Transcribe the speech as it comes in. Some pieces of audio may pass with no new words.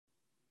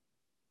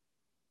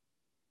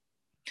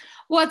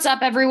What's up,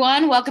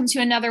 everyone? Welcome to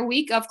another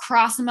week of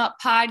Cross 'em Up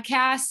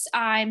podcasts.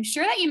 I'm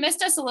sure that you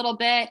missed us a little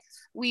bit.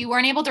 We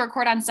weren't able to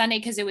record on Sunday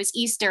because it was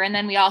Easter, and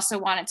then we also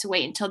wanted to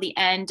wait until the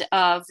end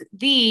of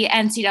the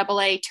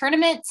NCAA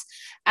tournament.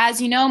 As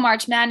you know,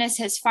 March Madness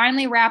has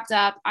finally wrapped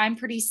up. I'm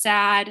pretty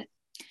sad.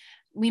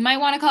 We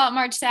might want to call it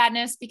March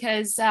Sadness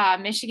because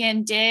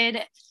Michigan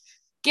did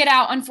get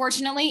out,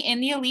 unfortunately, in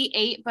the Elite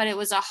Eight, but it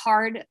was a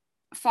hard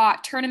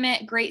fought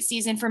tournament. Great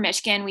season for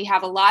Michigan. We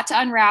have a lot to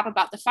unwrap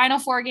about the Final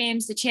Four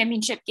games, the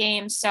championship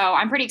games. So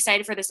I'm pretty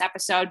excited for this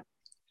episode.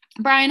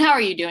 Brian, how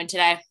are you doing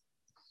today?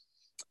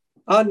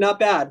 Not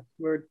bad.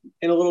 We're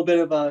in a little bit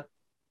of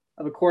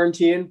a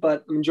quarantine,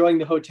 but I'm enjoying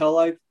the hotel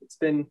life. It's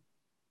been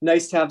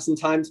nice to have some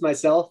time to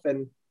myself,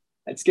 and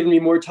it's given me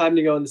more time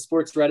to go on the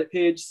sports Reddit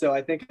page. So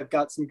I think I've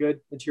got some good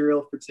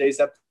material for today's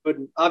episode,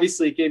 and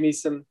obviously it gave me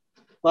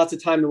lots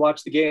of time to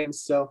watch the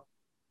games. So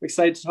I'm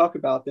excited to talk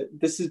about it.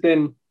 It's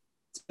been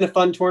a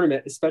fun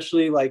tournament,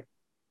 especially like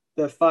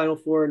the Final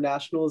Four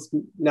national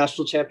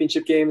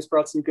championship games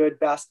brought some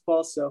good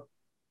basketball. So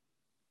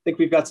I think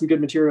we've got some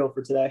good material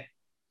for today.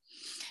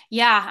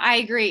 Yeah, I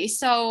agree.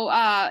 So,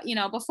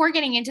 before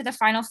getting into the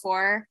Final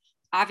Four,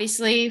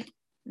 obviously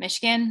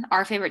Michigan,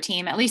 our favorite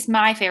team, at least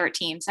my favorite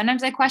team.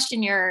 Sometimes I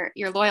question your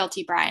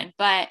loyalty, Brian,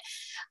 but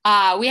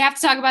we have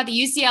to talk about the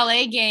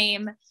UCLA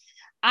game.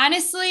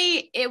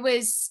 Honestly, it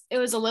was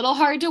a little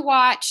hard to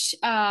watch.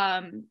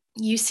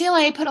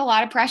 UCLA put a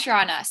lot of pressure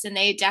on us, and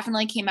they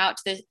definitely came out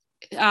to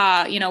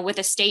the, with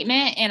a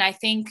statement. And I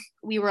think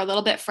we were a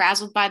little bit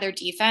frazzled by their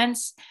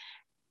defense.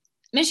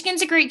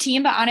 Michigan's a great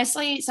team, but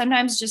honestly,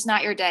 sometimes just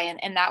not your day.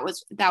 And that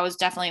was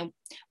definitely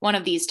one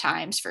of these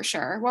times for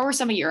sure. What were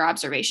some of your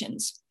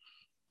observations?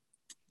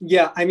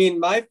 Yeah, I mean,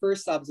 my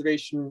first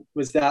observation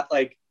was that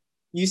like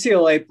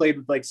UCLA played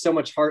with like so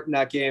much heart in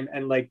that game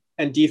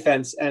and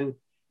defense, and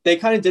they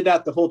kind of did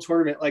that the whole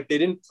tournament. Like they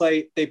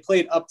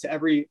played up to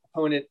every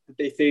opponent that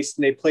they faced,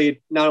 and they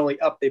played not only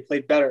up, they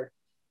played better.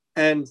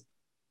 And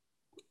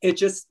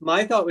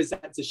my thought was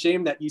that it's a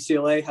shame that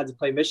UCLA had to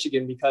play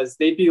Michigan because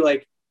they'd be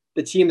like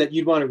the team that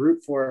you'd want to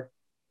root for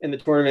in the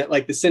tournament,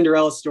 like the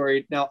Cinderella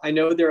story. Now, I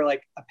know they're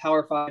like a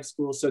Power 5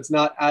 school, so it's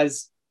not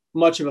as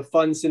much of a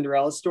fun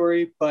Cinderella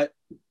story, but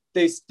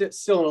they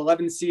still an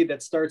 11 seed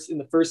that starts in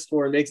the first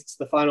four and makes it to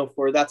the Final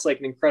Four. That's like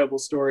an incredible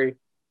story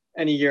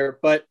any year.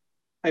 But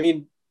I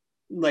mean,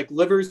 like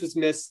Livers was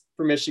missed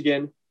for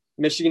Michigan.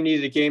 Michigan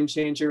needed a game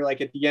changer.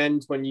 Like at the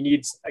end, when you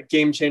need a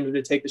game changer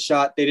to take the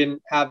shot, they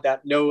didn't have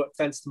that. No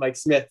offense to Mike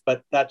Smith,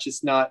 but that's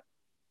just not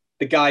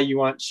the guy you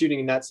want shooting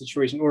in that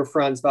situation, or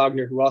Franz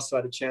Wagner, who also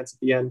had a chance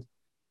at the end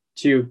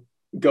to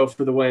go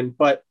for the win.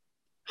 But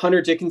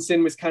Hunter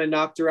Dickinson was kind of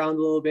knocked around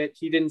a little bit.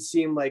 He didn't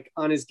seem like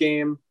on his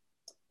game.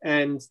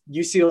 And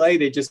UCLA,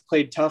 they just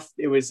played tough.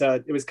 It was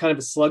kind of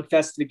a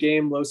slugfest of the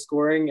game, low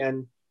scoring,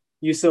 and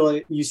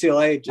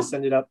UCLA just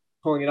ended up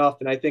pulling it off.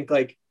 And I think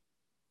like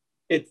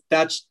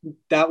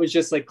that was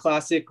just like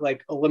classic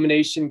like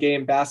elimination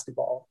game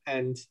basketball,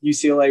 and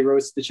UCLA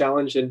rose to the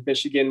challenge, and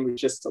Michigan was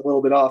just a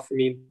little bit off. I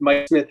mean,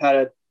 Mike Smith had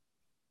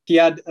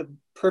a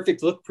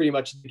perfect look pretty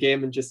much in the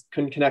game and just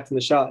couldn't connect on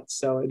the shots.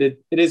 So it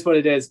is what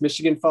it is.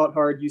 Michigan fought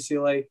hard,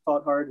 UCLA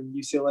fought hard, and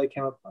UCLA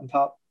came up on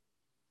top.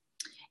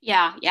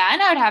 Yeah,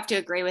 and I would have to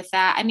agree with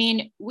that. I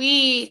mean,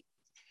 we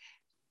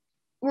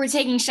were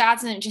taking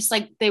shots and just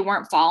like they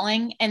weren't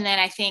falling. And then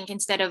I think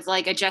instead of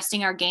like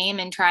adjusting our game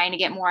and trying to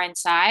get more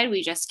inside,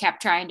 we just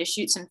kept trying to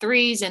shoot some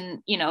threes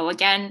and,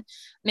 again,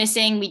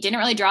 missing. We didn't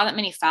really draw that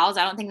many fouls.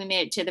 I don't think we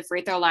made it to the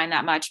free throw line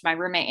that much. My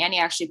roommate Annie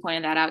actually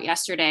pointed that out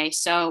yesterday.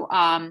 So,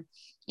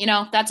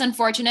 that's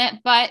unfortunate,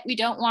 but we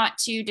don't want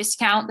to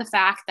discount the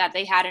fact that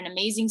they had an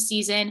amazing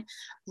season,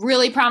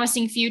 really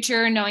promising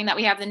future, knowing that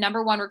we have the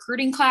 #1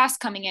 recruiting class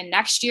coming in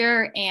next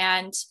year.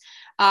 And,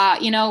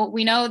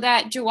 we know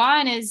that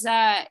Juwan is,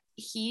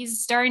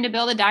 he's starting to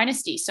build a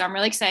dynasty. So I'm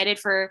really excited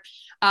for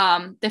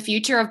the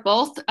future of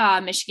both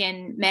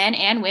Michigan men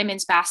and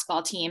women's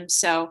basketball teams.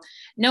 So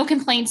no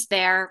complaints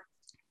there.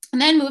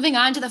 And then moving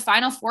on to the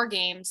Final Four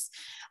games.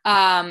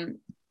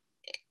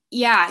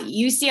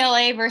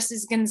 UCLA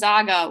versus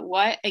Gonzaga.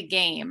 What a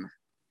game.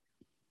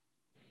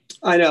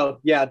 I know.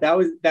 Yeah,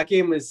 that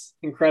game was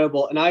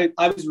incredible. And I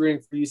was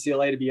rooting for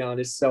UCLA, to be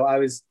honest. So it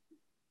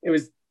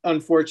was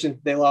unfortunate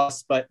they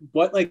lost, but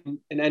what like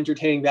an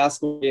entertaining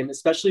basketball game,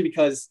 especially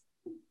because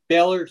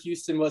Baylor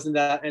Houston wasn't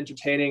that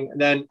entertaining.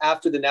 And then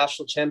after the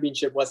national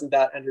championship wasn't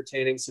that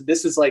entertaining. So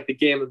this was like the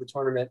game of the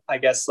tournament, I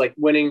guess, like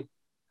winning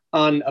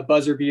on a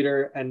buzzer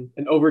beater and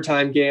an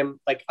overtime game.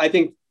 Like I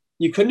think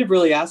you couldn't have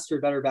really asked for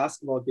a better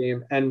basketball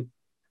game. And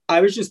I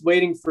was just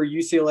waiting for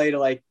UCLA to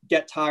like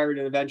get tired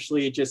and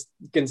eventually just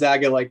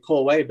Gonzaga like pull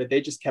away, but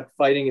they just kept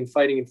fighting and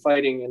fighting and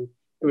fighting. And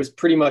it was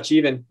pretty much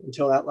even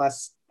until that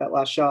last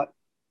shot.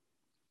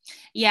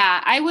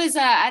 Yeah, I was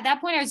at that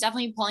point, I was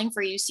definitely pulling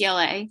for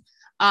UCLA.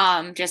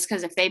 Just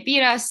because if they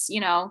beat us,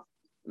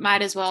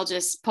 might as well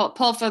just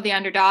pull for the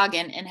underdog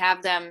and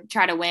have them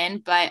try to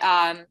win. But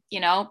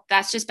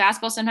that's just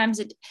basketball. Sometimes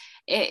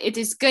it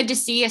is good to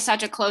see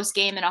such a close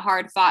game and a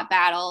hard fought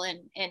battle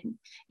and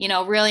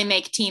really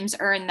make teams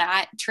earn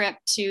that trip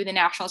to the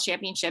national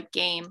championship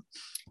game.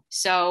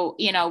 So,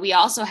 we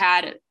also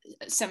had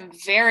some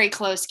very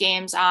close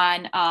games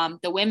on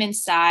the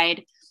women's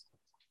side.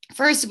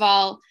 First of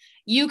all,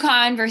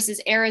 UConn versus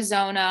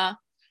Arizona.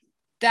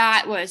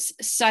 That was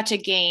such a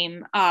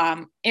game.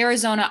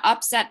 Arizona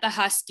upset the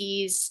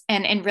Huskies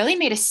and really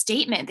made a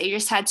statement. They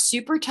just had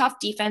super tough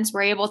defense,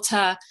 were able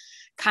to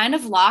kind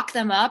of lock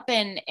them up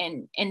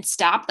and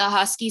stop the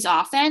Huskies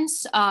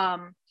offense. I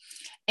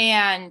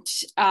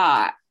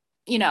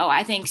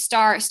think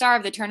star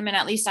of the tournament,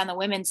 at least on the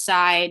women's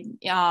side,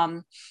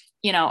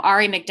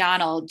 Ari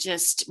McDonald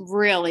just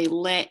really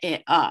lit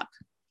it up.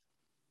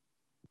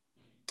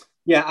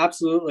 Yeah,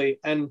 absolutely.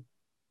 And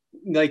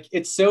like,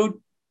 it's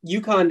so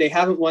UConn, they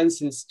haven't won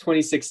since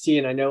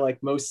 2016. I know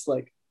like most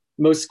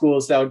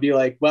schools that would be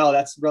like, wow,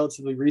 that's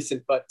relatively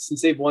recent, but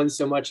since they've won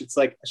so much, it's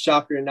like a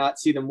shocker to not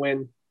see them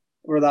win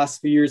over the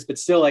last few years. But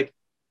still, like,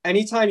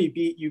 anytime you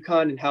beat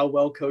UConn and how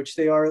well coached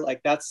they are,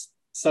 like, that's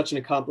such an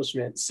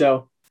accomplishment.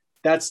 So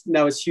that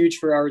was huge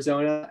for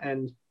Arizona.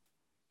 And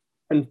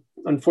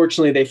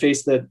unfortunately they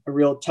faced a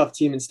real tough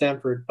team in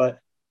Stanford, but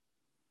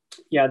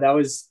yeah, that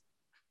was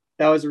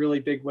a really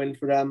big win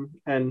for them.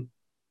 And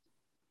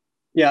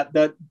yeah,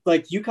 that,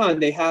 like, UConn,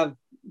 they have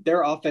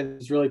their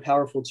offense is really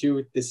powerful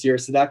too this year.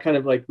 So that kind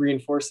of like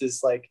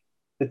reinforces like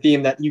the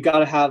theme that you got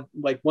to have,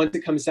 like, once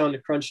it comes down to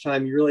crunch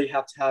time, you really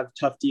have to have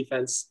tough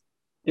defense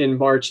in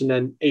March and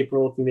then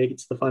April if we make it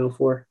to the Final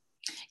Four.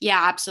 Yeah,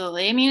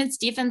 absolutely. I mean, it's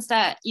defense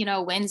that,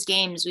 wins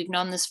games. We've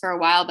known this for a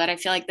while, but I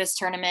feel like this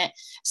tournament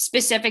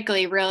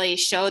specifically really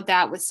showed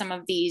that with some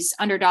of these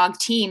underdog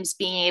teams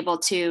being able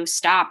to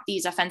stop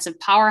these offensive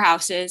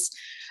powerhouses.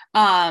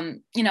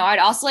 I'd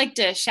also like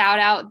to shout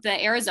out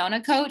the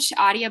Arizona coach,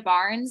 Adia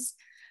Barnes.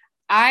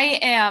 I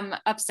am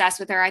obsessed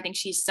with her. I think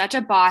she's such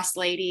a boss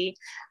lady.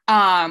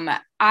 I'm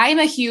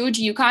a huge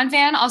UConn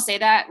fan. I'll say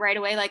that right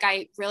away. Like,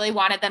 I really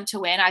wanted them to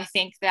win. I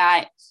think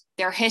that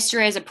their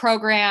history as a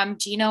program,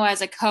 Gino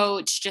as a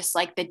coach, just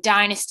like the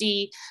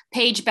dynasty,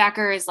 Paige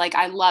Becker is like,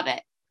 I love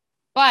it.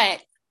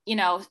 But,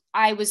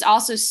 I was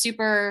also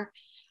super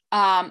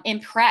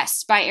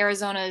impressed by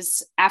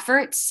Arizona's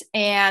efforts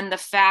and the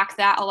fact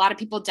that a lot of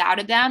people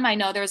doubted them. I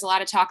know there was a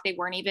lot of talk they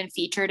weren't even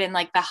featured in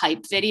like the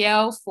hype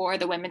video for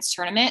the women's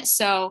tournament.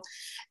 So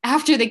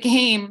after the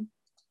game,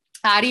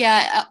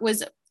 Adia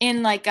was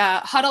in like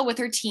a huddle with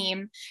her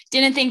team,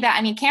 didn't think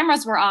that,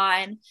 cameras were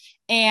on,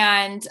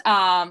 and,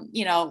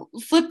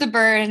 flipped the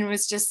bird and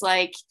was just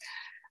like,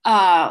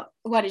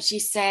 what did she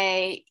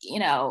say?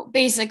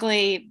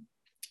 Basically,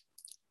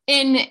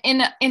 in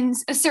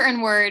a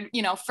certain word,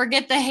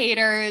 forget the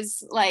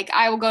haters, like,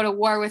 I will go to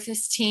war with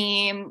this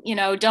team,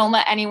 don't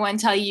let anyone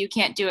tell you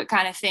can't do it,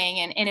 kind of thing.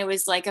 And it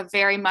was like a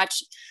very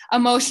much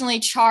emotionally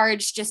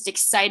charged, just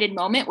excited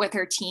moment with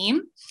her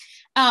team,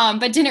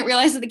 but didn't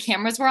realize that the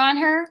cameras were on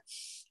her.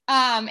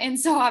 And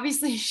so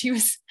obviously she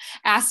was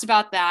asked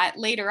about that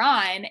later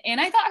on,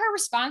 and I thought her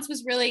response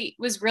was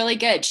really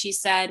good. She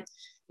said,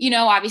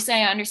 obviously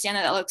I understand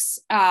that looks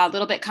a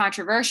little bit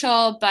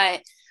controversial,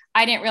 but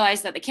I didn't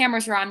realize that the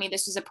cameras were on me.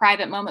 This was a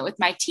private moment with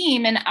my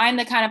team. And I'm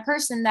the kind of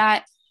person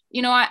that,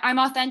 I'm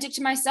authentic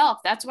to myself.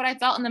 That's what I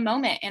felt in the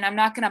moment. And I'm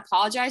not going to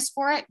apologize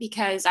for it,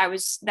 because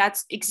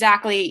that's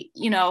exactly,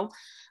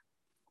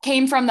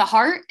 came from the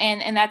heart.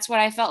 And that's what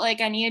I felt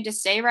like I needed to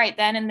say right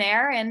then and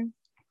there. And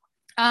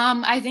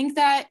I think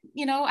that,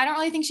 I don't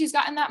really think she's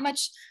gotten that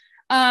much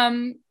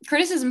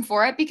criticism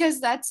for it,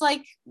 because that's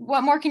like,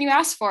 what more can you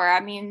ask for?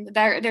 I mean,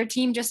 their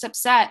team just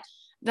upset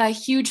the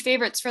huge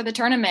favorites for the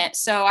tournament.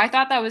 So I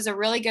thought that was a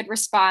really good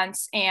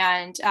response.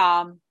 And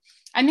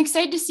I'm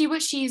excited to see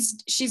what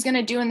she's going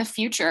to do in the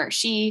future.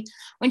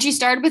 When she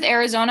started with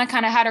Arizona,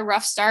 kind of had a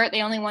rough start.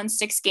 They only won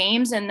 6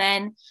 games, and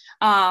then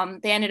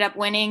they ended up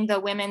winning the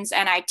women's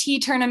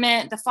NIT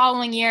tournament the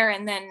following year,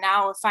 and then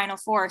now a Final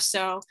Four.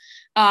 So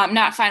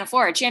not Final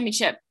Four, a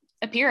championship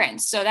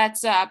appearance. So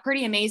that's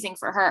pretty amazing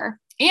for her.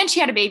 And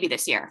she had a baby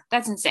this year.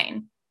 That's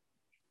insane.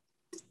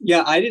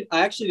 Yeah, I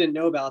actually didn't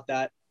know about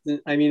that.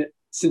 I mean,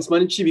 since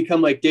when did she become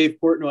like Dave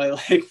Portnoy,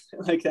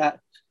 like that?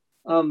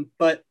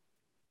 But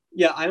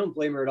yeah, I don't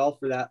blame her at all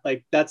for that.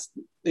 Like, that's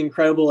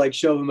incredible, like,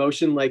 show of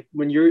emotion. Like,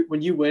 when you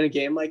win a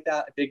game like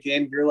that, a big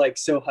game, you're like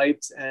so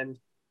hyped, and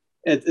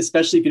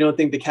especially if you don't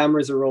think the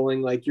cameras are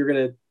rolling, like, you're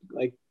gonna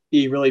like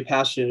be really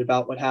passionate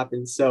about what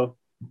happens. So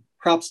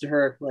props to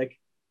her. Like,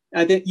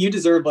 I think you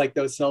deserve like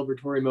those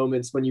celebratory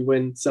moments when you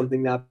win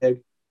something that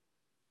big.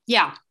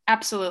 Yeah,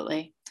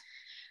 absolutely.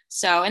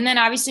 So, and then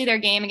obviously their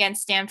game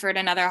against Stanford,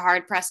 another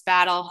hard pressed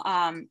battle.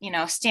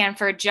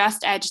 Stanford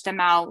just edged them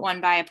out, won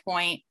by a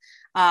point.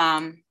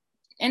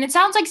 And it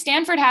sounds like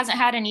Stanford hasn't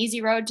had an easy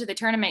road to the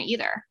tournament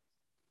either.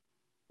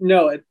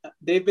 No,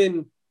 they've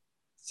been,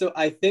 so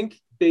I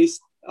think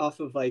based off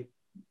of like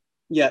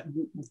yeah,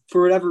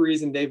 for whatever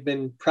reason, they've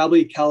been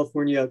probably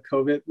California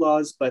COVID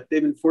laws, but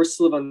they've been forced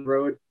to live on the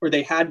road, or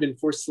they had been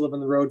forced to live on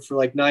the road for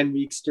like 9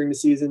 weeks during the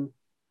season.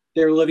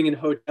 They were living in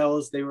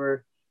hotels. They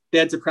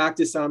had to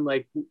practice on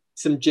like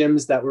some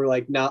gyms that were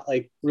like not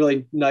like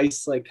really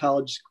nice, like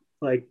college,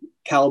 like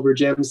caliber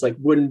gyms, like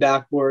wooden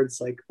backboards,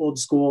 like old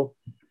school.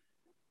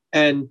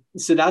 And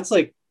so that's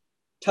like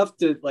tough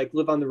to like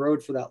live on the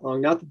road for that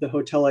long. Not that the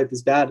hotel life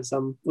is bad, as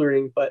I'm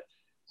learning, but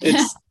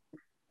it's,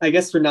 I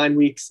guess for 9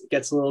 weeks, it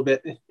gets a little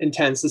bit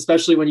intense,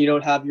 especially when you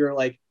don't have your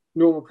like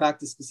normal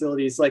practice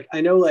facilities. Like I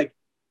know, like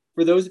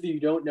for those of you who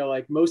don't know,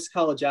 like most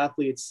college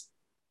athletes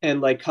and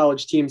like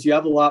college teams, you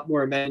have a lot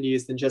more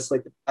amenities than just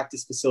like the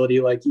practice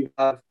facility. Like you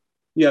have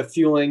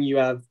fueling, you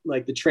have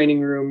like the training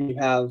room, you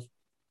have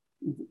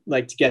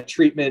like to get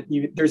treatment.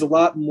 There's a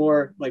lot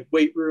more like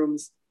weight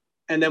rooms.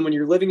 And then when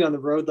you're living on the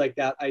road like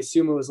that, I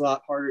assume it was a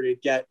lot harder to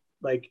get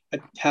like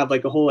have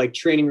like a whole like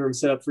training room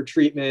set up for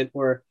treatment,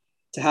 or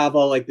to have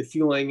all like the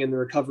fueling and the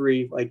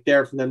recovery like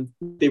there for them.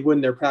 They would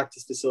in their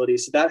practice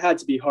facilities. So that had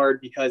to be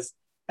hard, because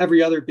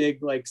every other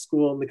big like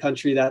school in the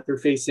country that they're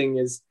facing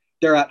is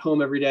they're at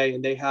home every day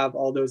and they have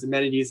all those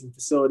amenities and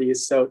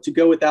facilities. So to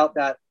go without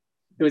that,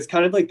 it was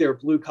kind of like they were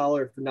blue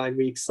collar for 9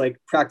 weeks, like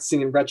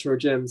practicing in retro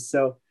gyms.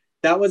 So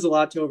that was a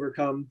lot to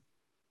overcome.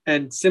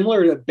 And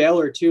similar to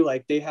Baylor too,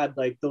 like they had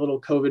like the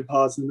little COVID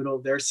pause in the middle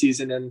of their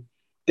season, and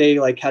they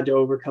like had to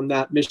overcome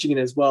that. Michigan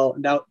as well,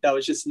 and that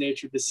was just the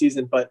nature of the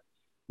season. But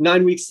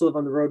 9 weeks to live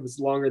on the road was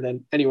longer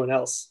than anyone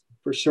else,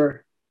 for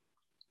sure.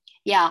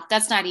 Yeah,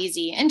 that's not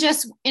easy. And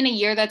just in a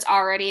year that's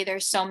already,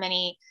 there's so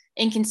many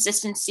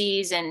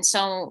inconsistencies and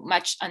so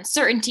much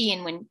uncertainty.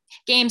 And when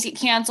games get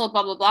canceled,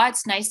 blah, blah, blah,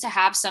 it's nice to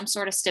have some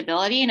sort of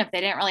stability. And if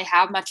they didn't really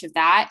have much of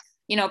that,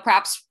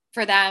 props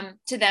for them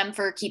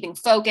for keeping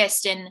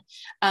focused and,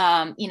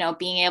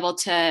 being able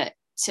to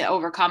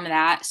overcome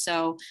that.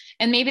 So,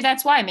 and maybe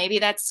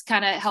that's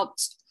kind of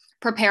helped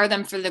prepare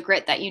them for the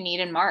grit that you need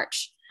in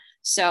March.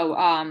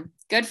 So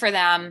good for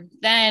them.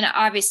 Then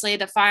obviously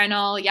the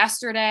final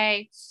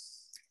yesterday,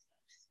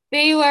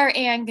 Baylor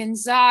and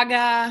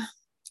Gonzaga.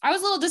 I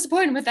was a little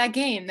disappointed with that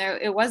game.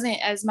 It wasn't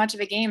as much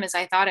of a game as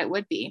I thought it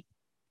would be.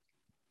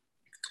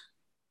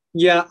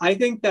 Yeah, I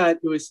think that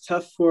it was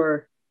tough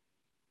for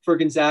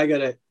Gonzaga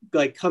to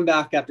like come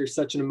back after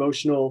such an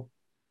emotional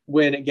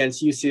win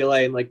against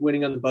UCLA and like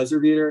winning on the buzzer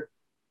beater.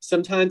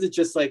 Sometimes it's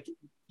just like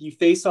you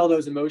face all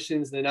those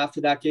emotions, and then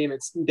after that game,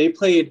 they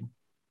played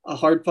a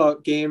hard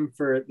fought game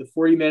for the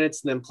 40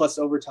 minutes and then plus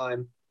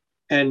overtime.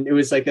 And it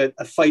was like a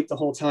fight the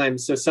whole time.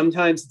 So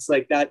sometimes it's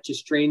like that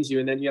just drains you.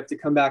 And then you have to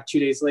come back 2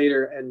 days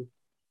later and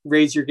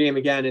raise your game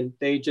again. And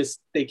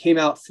they came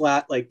out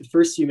flat. Like the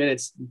first few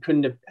minutes, you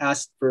couldn't have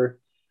asked for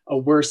a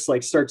worse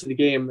like start to the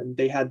game. And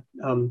they had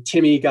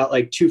Timmy got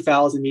like 2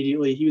 fouls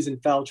immediately. He was in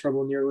foul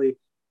trouble nearly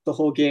the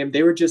whole game.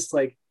 They were just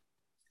like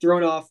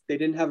thrown off. They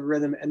didn't have a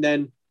rhythm. And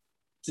then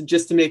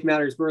just to make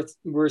matters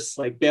worse,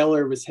 like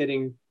Baylor was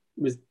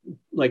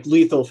like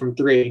lethal from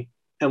three.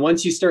 And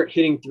once you start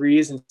hitting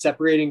threes and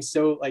separating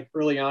so like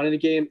early on in the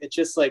game, it's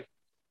just like,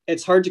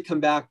 it's hard to come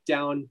back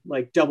down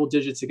like double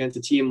digits against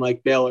a team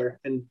like Baylor.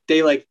 And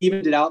they like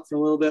evened it out for a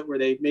little bit where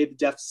they made the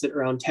deficit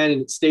around 10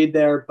 and it stayed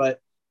there,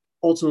 but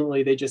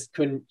ultimately they just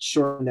couldn't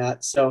shorten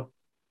that. So,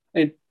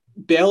 and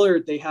Baylor,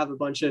 they have a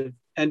bunch of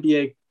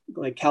NBA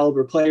like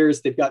caliber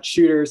players. They've got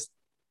shooters.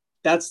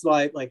 That's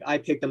why like I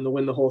picked them to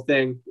win the whole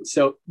thing.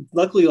 So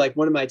luckily, like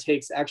one of my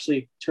takes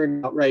actually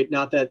turned out right.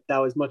 Not that that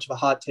was much of a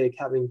hot take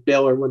having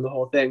Baylor win the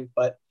whole thing,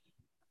 but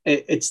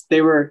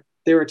they were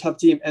a tough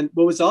team. And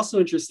what was also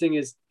interesting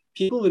is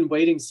people have been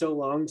waiting so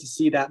long to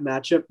see that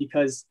matchup,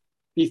 because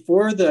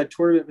before the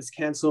tournament was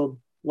canceled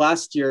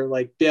last year,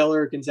 like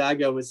Baylor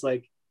Gonzaga was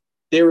like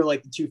they were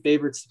like the two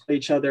favorites to play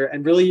each other.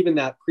 And really even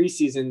that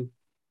preseason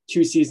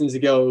 2 seasons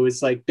ago, it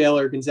was like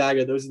Baylor,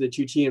 Gonzaga, those are the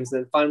two teams.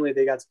 And then finally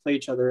they got to play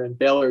each other, and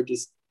Baylor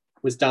just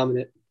was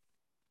dominant.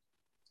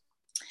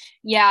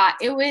 Yeah,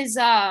 it was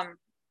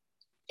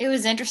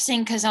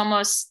interesting because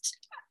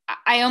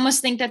I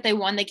almost think that they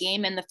won the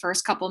game in the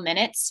first couple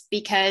minutes,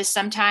 because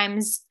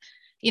sometimes,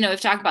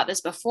 we've talked about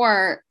this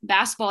before,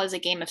 basketball is a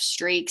game of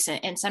streaks.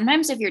 And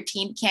sometimes if your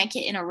team can't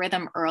get in a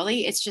rhythm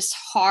early, it's just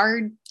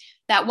hard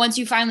that once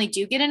you finally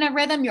do get in a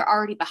rhythm, you're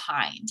already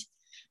behind.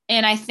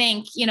 And I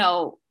think,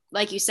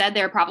 like you said,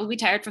 they're probably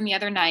tired from the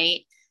other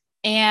night,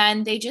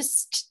 and they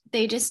just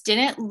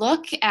didn't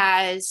look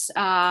as,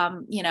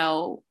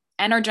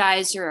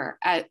 energized or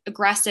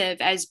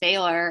aggressive as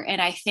Baylor. And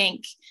I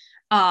think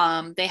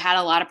they had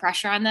a lot of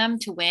pressure on them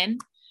to win,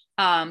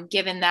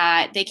 given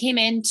that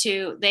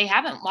they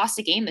haven't lost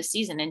a game this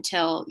season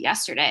until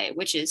yesterday,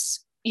 which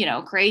is,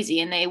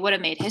 crazy. And they would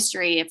have made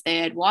history if they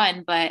had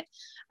won. But,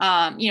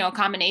 a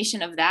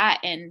combination of that,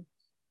 and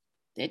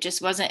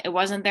it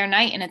wasn't their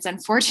night. And it's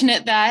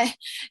unfortunate that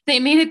they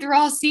made it through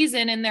all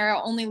season and their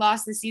only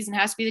loss this season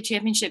has to be the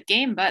championship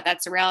game, but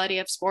that's the reality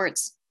of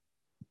sports.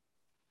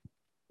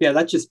 Yeah,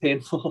 that's just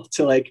painful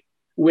to like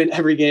win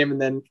every game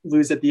and then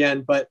lose at the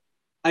end. But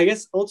I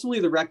guess ultimately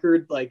the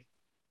record, like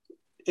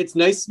it's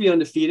nice to be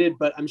undefeated,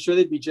 but I'm sure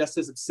they'd be just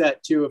as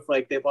upset too if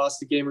like they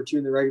lost a game or two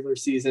in the regular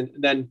season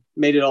and then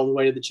made it all the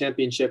way to the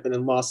championship and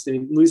then lost. I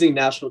mean, losing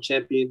national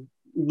championship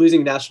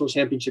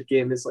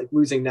game is like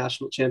losing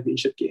national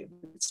championship game.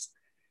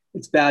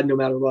 It's bad no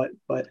matter what.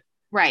 But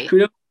right.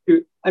 kudos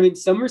to, I mean,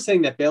 some were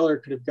saying that Baylor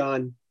could have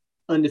gone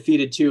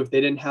undefeated too if they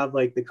didn't have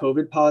like the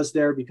COVID pause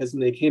there, because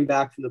when they came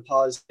back from the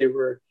pause, they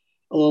were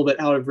a little bit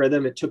out of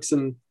rhythm. It took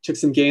some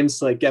games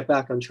to like get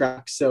back on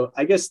track. So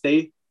I guess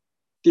they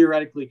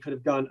theoretically could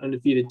have gone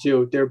undefeated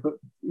too.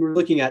 We're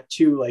looking at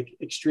two like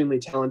extremely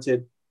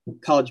talented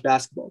college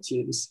basketball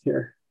teams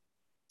here.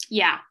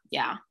 Yeah,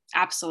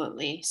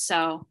 absolutely.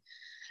 So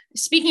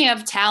speaking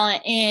of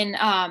talent in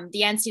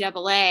the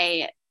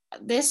NCAA,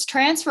 this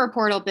transfer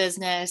portal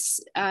business,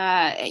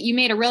 you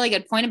made a really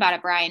good point about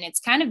it, Brian. It's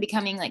kind of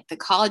becoming like the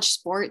college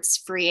sports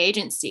free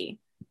agency.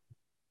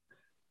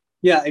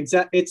 Yeah,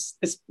 exactly. It's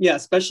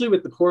especially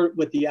with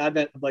the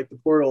advent of like the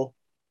portal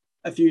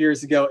a few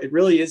years ago, it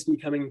really is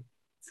becoming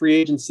free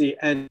agency.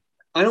 And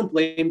I don't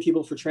blame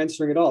people for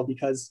transferring at all,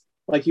 because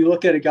like you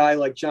look at a guy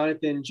like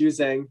Jonathan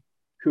Juzang,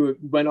 who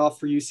went off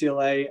for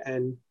UCLA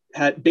and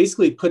had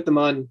basically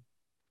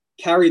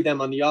carried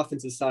them on the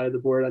offensive side of the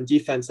board. On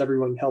defense,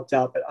 everyone helped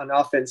out, but on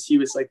offense, he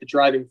was like the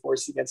driving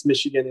force against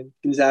Michigan and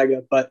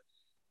Gonzaga. But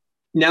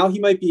now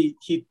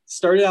he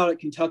started out at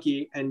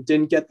Kentucky and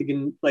didn't get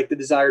the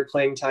desired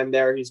playing time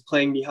there. He's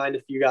playing behind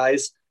a few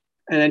guys,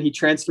 and then he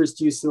transfers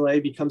to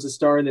UCLA, becomes a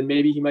star, and then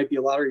maybe he might be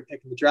a lottery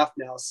pick in the draft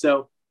now.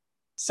 So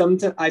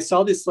I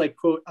saw this like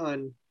quote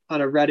on a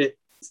Reddit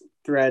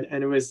thread,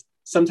 and it was,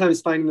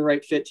 sometimes finding the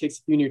right fit takes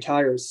a few new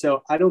tires.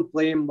 So I don't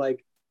blame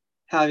like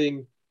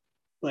having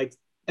like,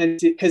 and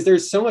because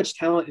there's so much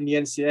talent in the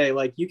NCAA,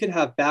 like you could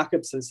have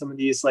backups in some of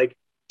these like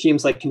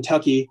teams like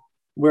Kentucky,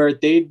 where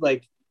they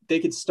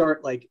could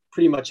start like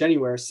pretty much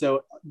anywhere.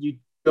 So you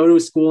go to a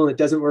school and it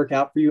doesn't work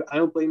out for you, I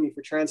don't blame you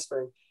for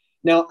transferring.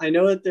 Now I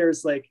know that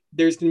there's going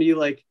to be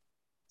like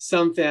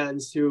some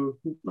fans who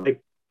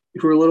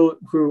are a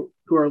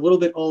little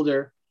bit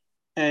older,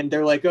 and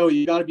they're like, oh,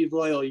 you got to be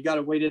loyal, you got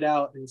to wait it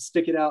out and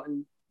stick it out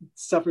and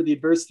suffer the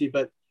adversity.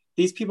 But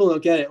these people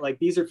don't get it. Like,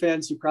 these are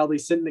fans who probably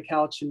sit in the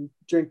couch and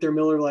drink their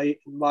Miller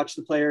Lite and watch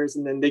the players,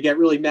 and then they get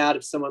really mad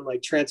if someone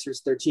like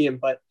transfers their team.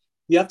 But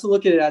you have to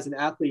look at it as an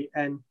athlete,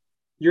 and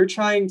you're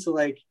trying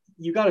to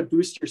you got to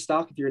boost your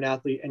stock if you're an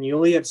athlete, and you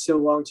only have so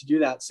long to do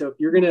that. So if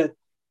you're going to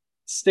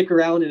stick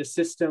around in a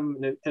system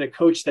and a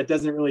coach that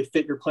doesn't really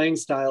fit your playing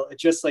style,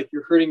 it's just like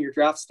you're hurting your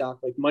draft stock.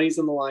 Like, money's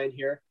on the line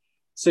here.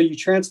 So you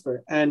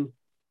transfer. And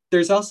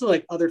there's also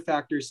like other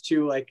factors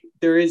too. Like,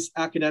 there is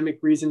academic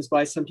reasons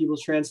why some people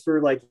transfer.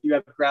 Like, you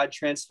have grad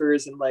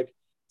transfers, and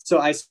so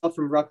I saw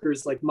from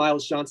Rutgers, like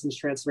Miles Johnson's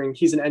transferring.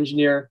 He's an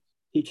engineer.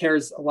 He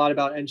cares a lot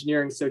about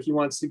engineering. So he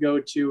wants to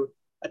go to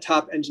a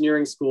top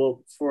engineering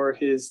school for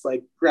his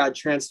like grad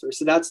transfer.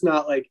 So that's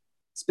not like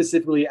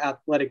specifically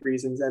athletic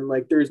reasons. And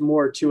like, there's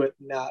more to it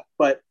than that.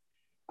 But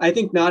I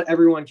think not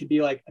everyone could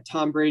be like a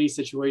Tom Brady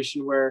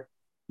situation where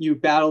you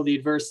battle the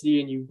adversity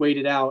and you wait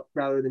it out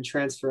rather than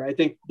transfer. I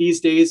think these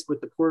days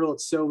with the portal,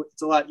 it's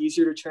a lot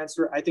easier to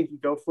transfer. I think you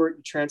go for it,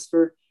 you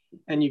transfer,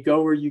 and you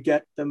go where you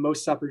get the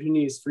most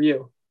opportunities for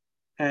you.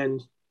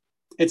 And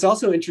it's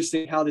also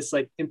interesting how this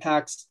like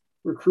impacts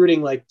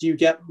recruiting. Like, do you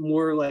get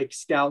more like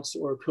scouts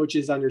or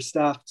coaches on your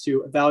staff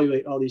to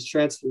evaluate all these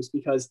transfers?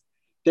 Because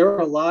there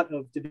are a lot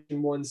of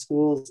Division I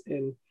schools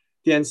in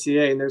the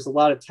NCAA, and there's a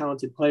lot of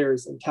talented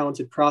players and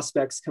talented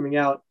prospects coming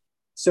out.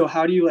 So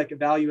how do you like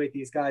evaluate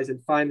these guys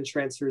and find the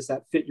transfers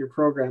that fit your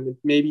program? And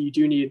maybe you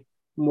do need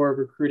more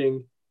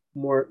recruiting,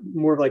 more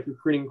like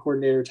recruiting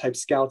coordinator type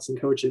scouts and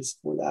coaches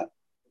for that.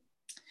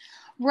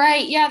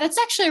 Right. Yeah, that's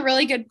actually a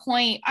really good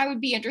point. I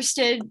would be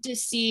interested to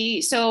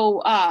see.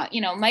 So,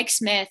 Mike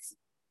Smith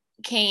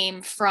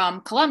came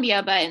from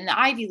Columbia, but in the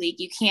Ivy League,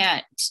 you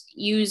can't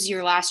use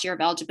your last year of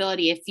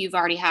eligibility if you've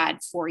already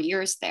had 4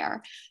 years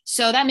there.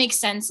 So that makes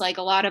sense. Like,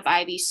 a lot of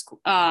Ivy,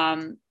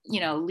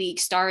 league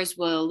stars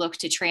will look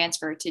to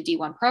transfer to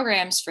D1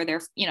 programs for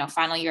their,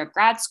 final year of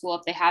grad school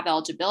if they have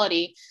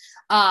eligibility.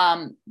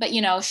 But,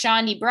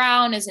 Shondy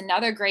Brown is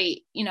another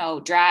great,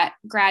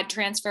 grad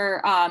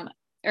transfer.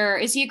 Or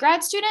is he a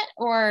grad student,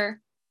 or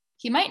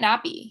he might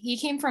not be? He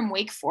came from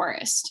Wake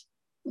Forest.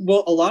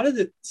 Well,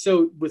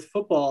 with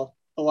football,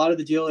 a lot of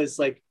the deal is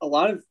like a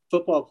lot of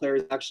football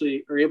players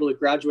actually are able to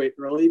graduate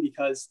early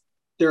because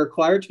they're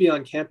required to be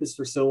on campus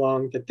for so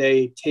long that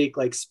they take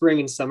like spring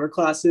and summer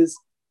classes.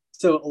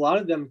 So a lot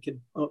of them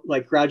could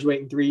like graduate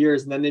in 3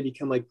 years, and then they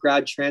become like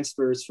grad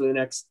transfers for the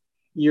next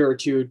year or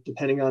two,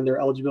 depending on their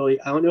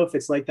eligibility. I don't know if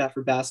it's like that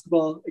for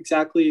basketball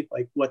exactly,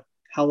 like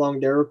how long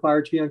they're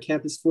required to be on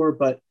campus for,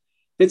 but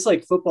it's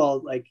like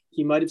football, like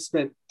he might have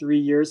spent 3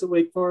 years at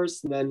Wake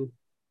Forest and then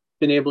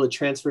been able to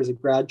transfer as a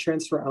grad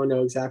transfer. I don't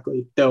know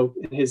exactly though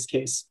in his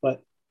case,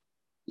 but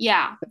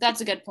yeah,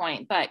 that's a good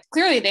point. But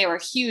clearly they were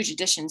huge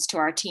additions to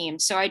our team.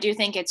 So I do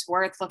think it's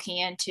worth looking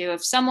into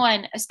if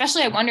someone,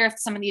 especially I wonder if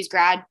some of these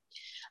grad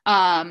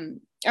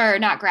or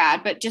not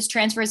grad, but just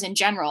transfers in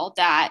general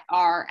that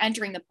are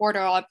entering the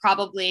portal are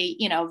probably,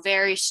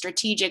 very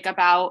strategic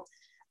about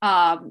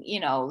You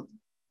know,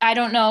 I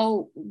don't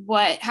know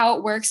how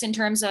it works in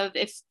terms of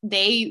if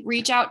they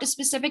reach out to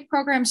specific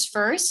programs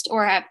first,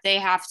 or if they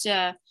have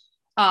to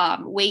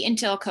wait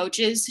until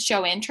coaches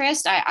show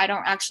interest. I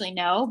don't actually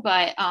know,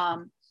 but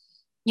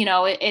you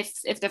know,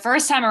 if the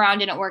first time around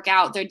didn't work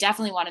out, they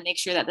definitely want to make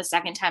sure that the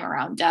second time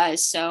around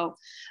does. So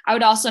I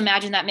would also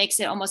imagine that makes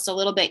it almost a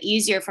little bit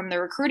easier from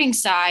the recruiting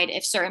side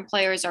if certain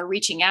players are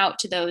reaching out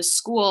to those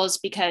schools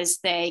because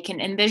they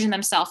can envision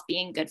themselves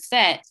being good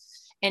fit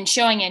and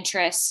showing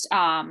interest,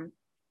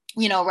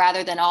 you know,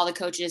 rather than all the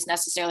coaches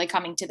necessarily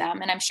coming to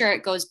them. And I'm sure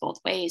it goes both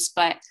ways,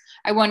 but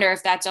I wonder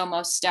if that's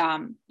almost,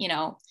 you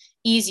know,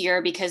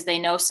 easier because they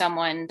know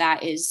someone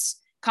that is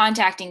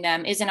contacting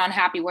them isn't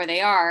unhappy where they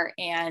are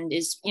and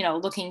is, you know,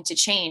 looking to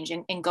change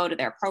and go to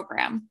their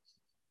program.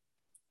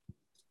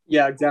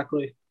 Yeah,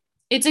 exactly.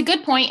 It's a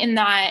good point in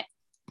that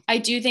I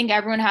do think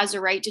everyone has a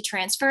right to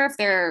transfer if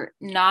they're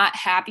not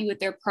happy with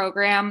their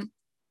program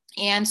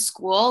and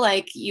school.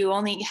 Like, you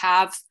only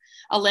have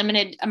a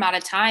limited amount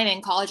of time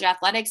in college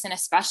athletics, and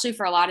especially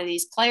for a lot of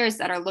these players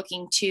that are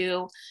looking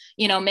to,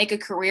 you know, make a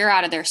career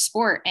out of their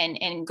sport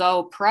and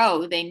go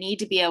pro, they need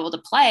to be able to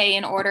play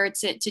in order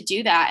to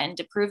do that and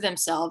to prove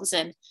themselves.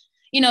 And,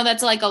 you know,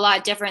 that's like a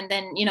lot different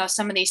than, you know,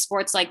 some of these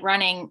sports like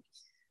running.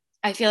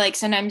 I feel like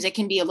sometimes it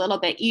can be a little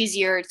bit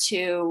easier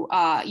to,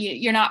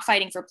 you're not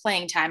fighting for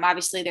playing time.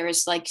 Obviously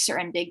there's like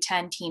certain Big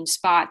Ten team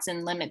spots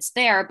and limits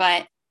there,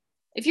 but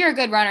if you're a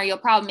good runner, you'll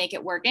probably make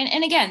it work.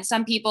 And again,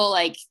 some people,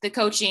 like, the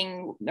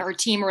coaching or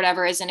team or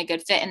whatever isn't a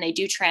good fit and they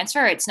do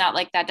transfer. It's not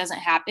like that doesn't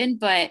happen,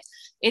 but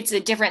it's a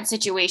different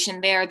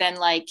situation there than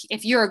like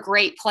if you're a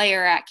great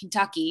player at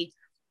Kentucky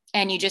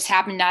and you just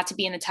happen not to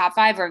be in the top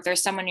 5, or if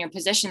there's someone in your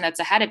position that's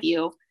ahead of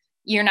you,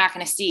 you're not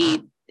going to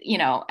see, you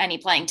know, any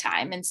playing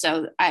time. And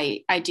so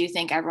I do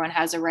think everyone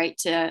has a right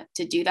to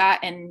do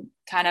that and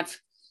kind of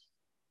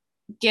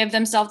give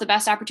themselves the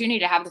best opportunity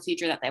to have the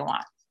future that they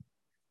want.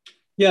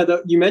 Yeah,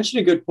 you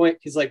mentioned a good point,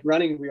 because like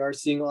running, we are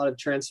seeing a lot of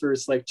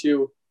transfers like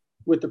too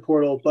with the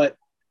portal, but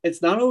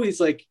it's not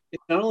always like,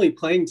 it's not only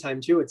playing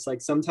time too. It's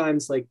like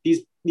sometimes like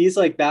these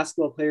like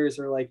basketball players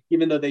are like,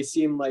 even though they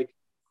seem like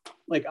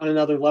on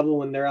another level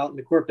when they're out in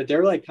the court, but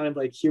they're like kind of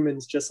like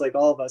humans just like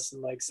all of us.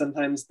 And like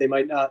sometimes they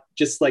might not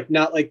just like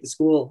not like the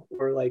school,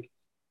 or like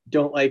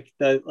don't like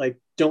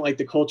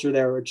the culture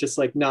there, or just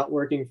like not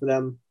working for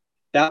them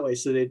that way.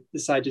 So they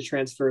decide to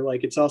transfer.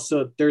 Like, it's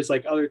also, there's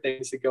like other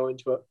things that go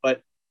into it,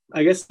 but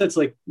I guess that's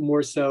like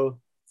more so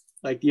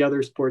like the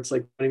other sports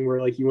like running,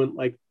 where like you wouldn't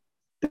like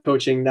the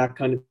coaching, that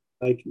kind of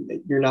like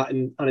you're not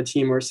on a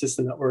team or a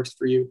system that works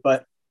for you.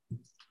 But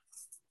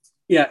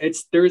yeah,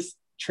 there's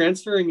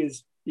transferring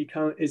is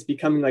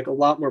becoming like a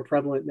lot more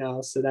prevalent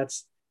now. So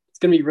it's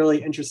going to be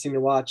really interesting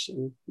to watch.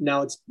 And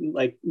now it's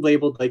like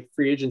labeled like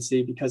free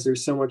agency because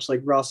there's so much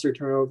like roster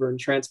turnover and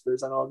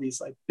transfers on all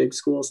these like big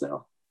schools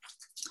now.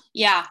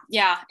 Yeah.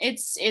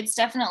 It's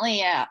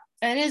definitely,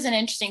 it is an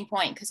interesting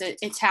point because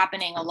it's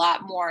happening a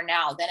lot more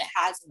now than it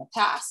has in the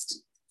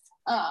past.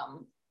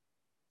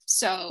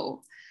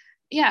 So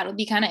yeah, it'll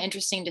be kind of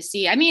interesting to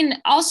see. I mean,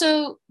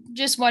 also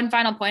just one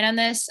final point on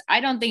this.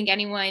 I don't think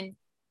anyone,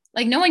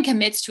 like, no one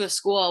commits to a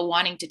school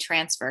wanting to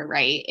transfer,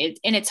 right?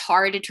 And it's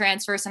hard to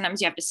transfer.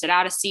 Sometimes you have to sit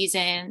out a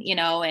season, you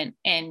know,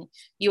 and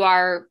you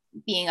are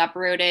being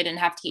uprooted and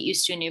have to get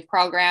used to a new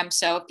program.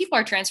 So if people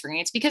are transferring,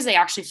 it's because they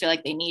actually feel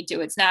like they need to.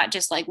 It's not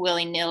just like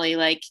willy-nilly,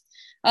 like,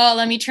 oh,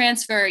 let me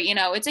transfer. You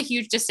know, it's a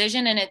huge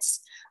decision and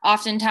it's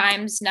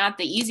oftentimes not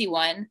the easy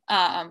one.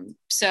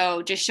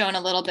 So just showing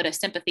a little bit of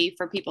sympathy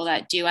for people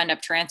that do end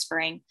up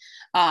transferring,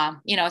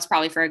 you know, it's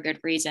probably for a good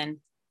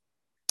reason.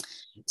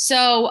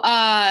 So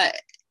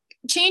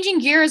changing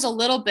gears a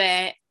little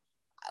bit,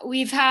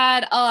 we've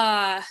had,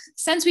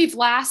 since we've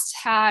last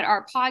had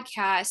our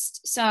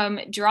podcast, some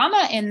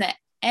drama in the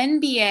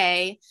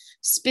NBA,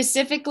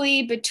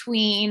 specifically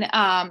between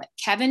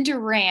Kevin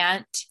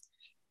Durant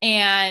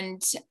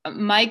and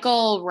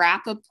Michael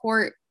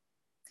Rappaport.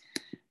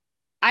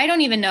 I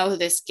don't even know who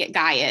this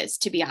guy is,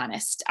 to be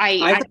honest.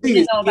 I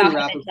didn't know about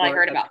him until I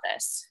heard about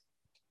this.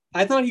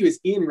 I thought he was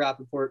Ian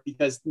Rappaport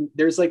because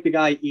there's like the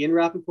guy Ian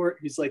Rappaport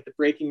who's like the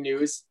breaking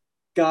news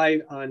guy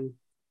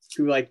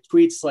who like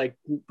tweets like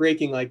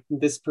breaking, like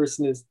this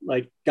person is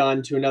like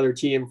gone to another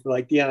team for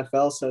like the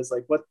NFL. So I was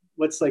like,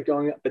 what's like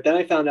going on? But then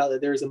I found out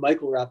that there was a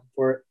Michael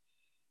Rappaport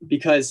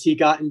because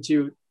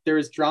there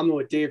was drama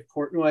with Dave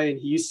Portnoy, and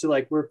he used to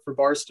like work for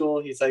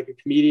Barstool. He's like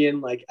a comedian,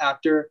 like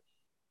actor.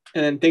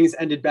 And then things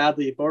ended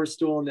badly at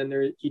Barstool. And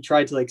then he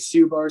tried to like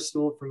sue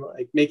Barstool for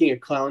like making a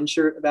clown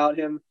shirt about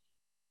him.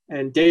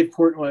 And Dave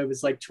Portnoy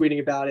was like tweeting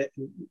about it,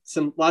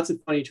 and lots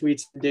of funny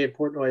tweets from Dave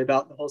Portnoy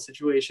about the whole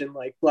situation,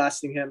 like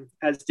blasting him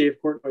as Dave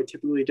Portnoy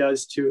typically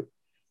does to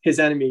his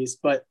enemies.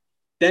 But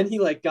then he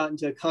like got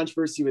into a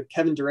controversy with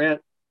Kevin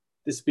Durant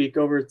this week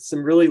over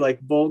some really like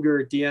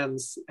vulgar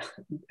DMs.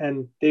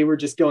 And they were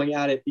just going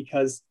at it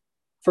because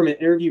from an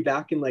interview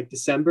back in like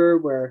December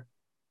where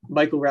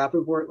Michael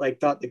Rappaport like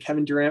thought that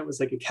Kevin Durant was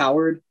like a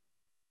coward.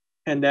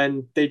 And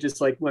then they just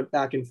like went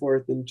back and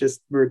forth and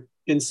just were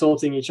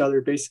insulting each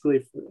other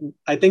basically.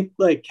 I think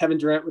like Kevin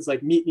Durant was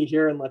like, meet me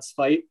here and let's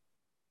fight,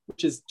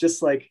 which is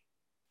just like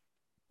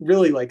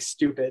really like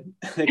stupid.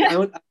 Like I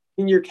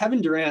mean, you're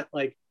Kevin Durant,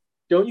 like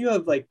don't you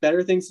have like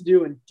better things to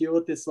do and deal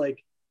with this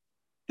like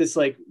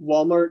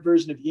Walmart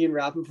version of Ian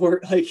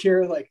Rappaport like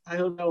here? Like I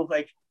don't know,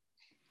 like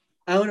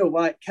I don't know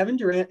why Kevin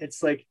Durant,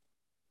 it's like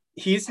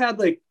he's had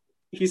like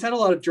he's had a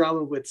lot of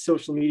drama with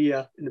social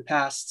media in the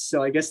past,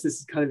 so I guess this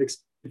is kind of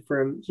expected for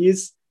him.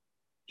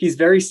 He's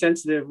very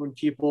sensitive when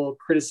people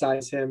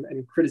criticize him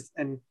and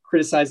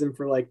criticize him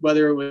for like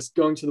whether it was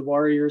going to the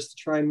Warriors to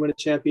try and win a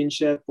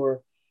championship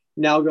or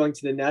now going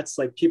to the Nets.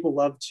 Like people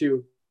love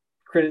to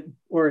credit,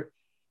 or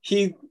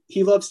he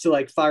loves to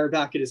like fire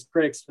back at his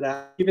critics for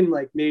that. He even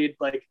like made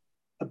like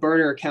a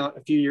burner account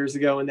a few years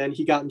ago, and then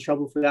he got in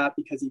trouble for that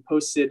because he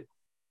posted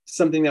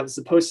something that was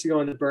supposed to go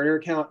on the burner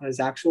account on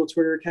his actual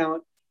Twitter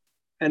account,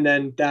 and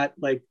then that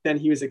like then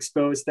he was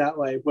exposed that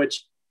way.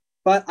 Which,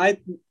 but I've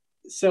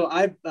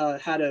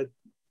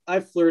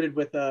flirted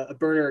with a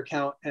burner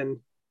account, and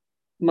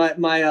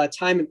my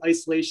time in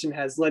isolation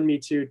has led me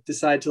to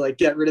decide to like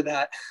get rid of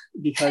that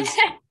because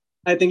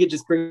I think it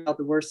just brings out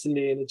the worst in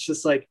me. And it's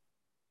just like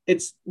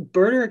it's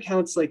burner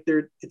accounts, like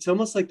it's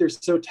almost like they're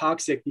so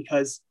toxic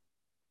because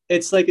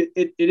it's like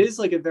it is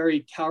like a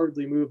very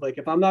cowardly move. Like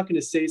if I'm not going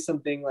to say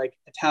something like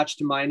attached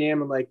to my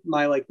name and like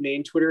my like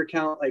main Twitter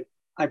account, like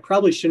I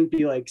probably shouldn't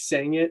be like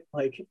saying it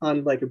like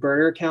on like a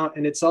burner account.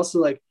 And it's also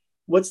like,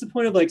 what's the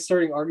point of like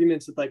starting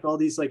arguments with like all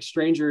these like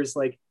strangers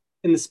like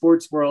in the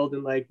sports world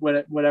and like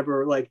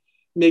whatever, like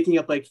making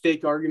up like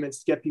fake arguments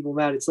to get people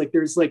mad? It's like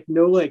there's like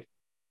no like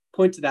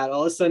point to that.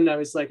 All of a sudden I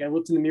was like, I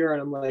looked in the mirror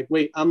and I'm like,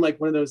 wait, I'm like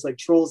one of those like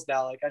trolls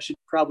now. Like I should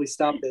probably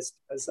stop this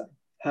because I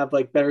have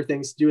like better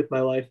things to do with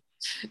my life.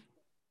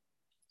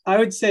 I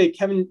would say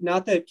Kevin,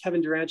 not that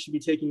Kevin Durant should be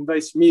taking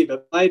advice from me,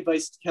 but my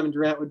advice to Kevin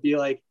Durant would be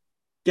like,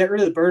 get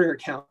rid of the burner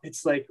account.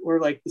 It's like, or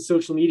like the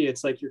social media.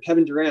 It's like, you're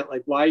Kevin Durant.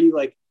 Like, why are you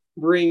like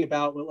worrying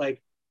about what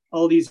like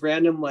all these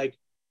random like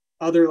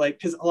other like,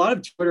 because a lot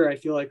of Twitter I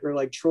feel like are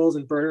like trolls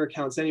and burner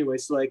accounts anyway.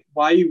 So like,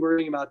 why are you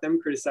worrying about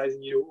them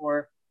criticizing you,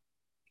 or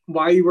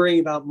why are you worrying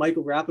about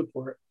Michael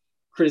Rappaport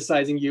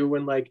criticizing you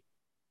when like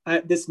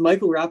this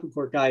Michael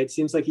Rappaport guy, it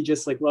seems like he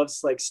just like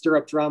loves to like stir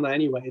up drama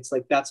anyway. It's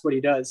like that's what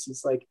he does.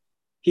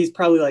 He's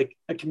probably like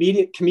a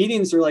comedian.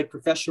 Comedians are like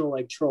professional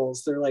like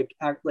trolls. They're like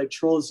like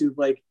trolls who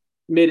like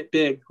made it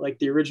big, like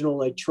the original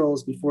like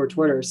trolls before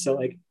Twitter. So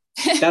like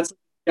that's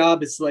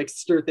job is to like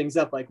stir things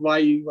up. Like why are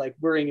you like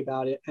worrying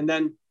about it? And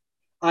then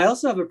I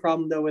also have a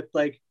problem though with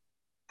like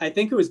I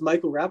think it was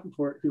Michael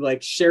Rappaport who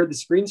like shared the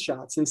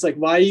screenshots. And it's like,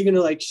 why are you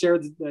gonna like share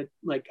the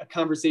like a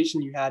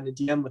conversation you had in a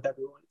DM with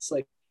everyone? It's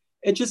like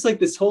it's just like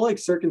this whole like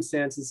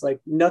circumstance is like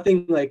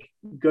nothing like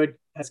good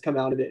has come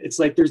out of it. It's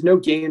like there's no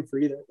gain for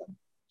either of them.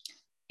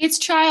 It's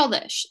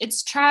childish.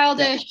 It's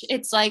childish. Yeah.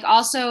 It's like,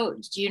 also,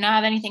 do you not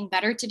have anything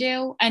better to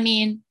do? I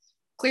mean,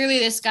 clearly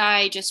this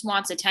guy just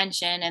wants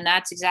attention, and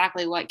that's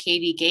exactly what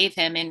KD gave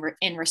him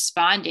in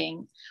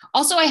responding.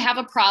 Also, I have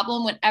a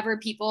problem whenever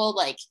people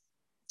like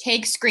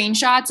take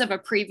screenshots of a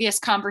previous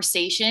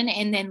conversation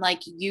and then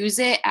like use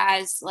it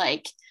as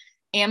like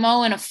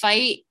ammo in a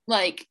fight,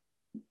 like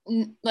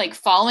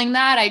following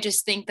that. I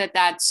just think that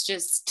that's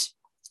just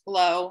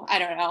low. I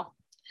don't know.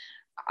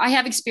 I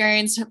have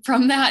experience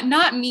from that.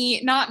 Not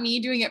me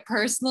doing it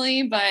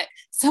personally, but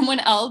someone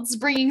else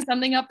bringing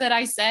something up that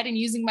I said and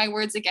using my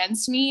words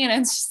against me.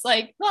 And it's just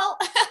like, well,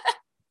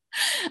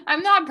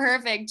 I'm not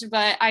perfect,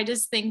 but I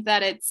just think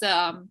that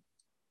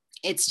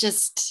it's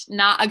just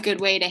not a good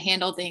way to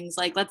handle things.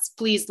 Like, let's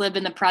please live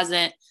in the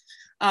present.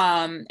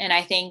 And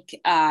I think,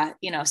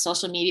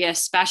 social media,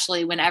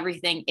 especially when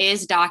everything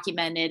is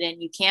documented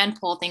and you can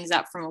pull things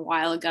up from a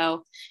while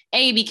ago,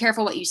 A, be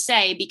careful what you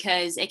say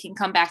because it can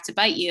come back to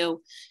bite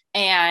you.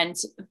 And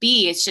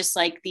B, it's just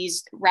like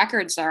these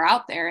records are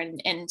out there.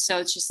 And so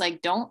it's just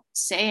like, don't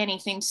say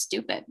anything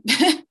stupid.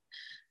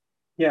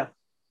 Yeah.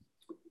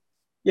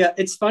 Yeah.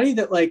 It's funny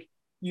that like,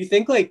 you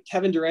think like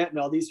Kevin Durant and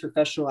all these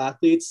professional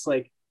athletes,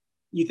 like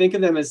you think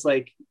of them as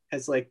like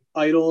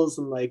idols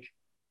and like,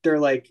 they're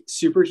like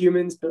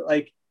superhumans, but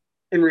like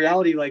in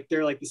reality, like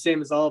they're like the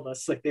same as all of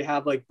us. Like they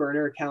have like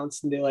burner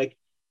accounts and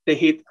they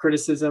hate the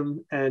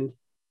criticism. And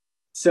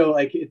so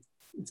like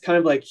it's kind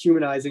of like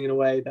humanizing in a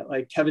way that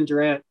like Kevin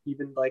Durant,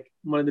 even like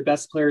one of the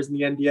best players in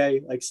the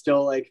NBA, like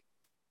still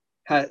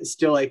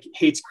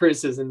hates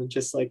criticism and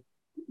just like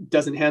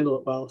doesn't handle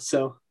it well.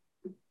 So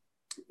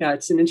yeah,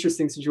 it's an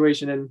interesting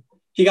situation. And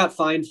he got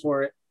fined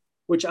for it,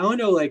 which I don't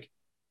know, like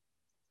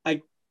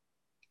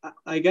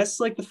I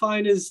guess like the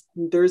fine is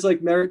there's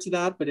like merit to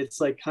that, but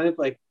it's like kind of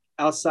like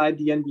outside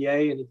the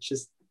NBA, and it's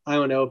just I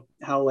don't know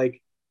how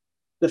like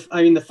the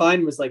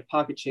fine was like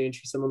pocket change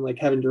for someone like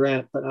Kevin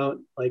Durant, but I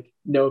don't like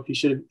know if he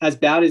should have, as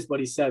bad as what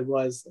he said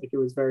was, like it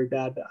was very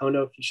bad, but I don't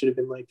know if he should have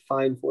been like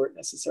fined for it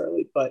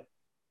necessarily. But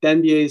the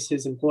NBA is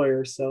his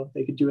employer, so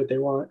they could do what they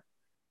want.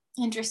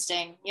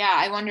 Interesting. Yeah,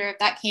 I wonder if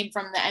that came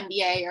from the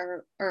NBA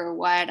or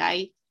what.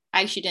 I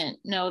shouldn't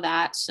know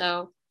that.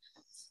 So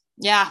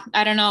yeah,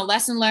 I don't know.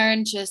 Lesson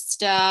learned.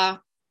 Just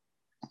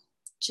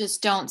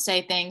just don't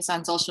say things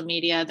on social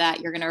media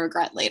that you're going to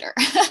regret later.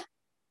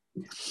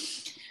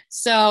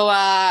 So,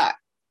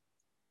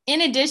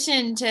 in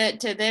addition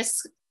to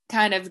this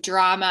kind of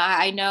drama,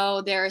 I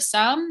know there are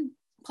some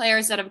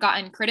players that have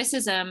gotten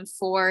criticism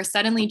for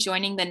suddenly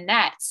joining the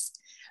Nets,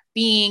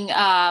 being,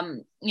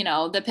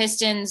 the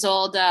Pistons'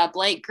 old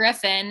Blake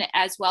Griffin,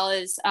 as well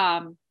as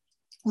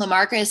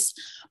LaMarcus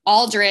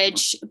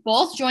Aldridge,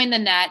 both joined the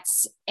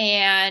Nets.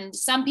 And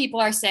some people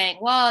are saying,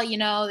 well,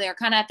 they're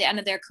kind of at the end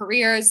of their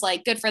careers,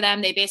 like good for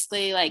them. They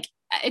basically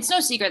it's no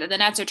secret that the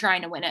Nets are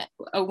trying to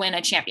win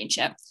a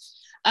championship.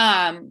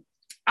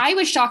 I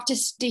was shocked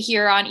to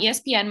hear on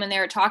ESPN when they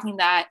were talking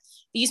that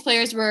these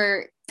players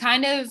were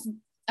kind of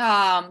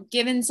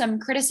given some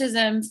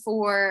criticism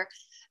for,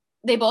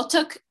 they both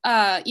took,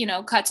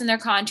 cuts in their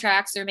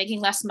contracts. They're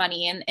making less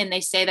money. And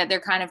they say that they're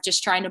kind of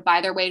just trying to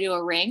buy their way to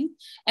a ring,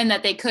 and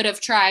that they could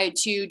have tried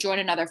to join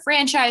another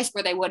franchise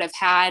where they would have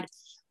had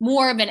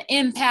more of an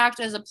impact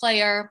as a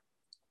player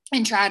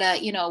and try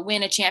to,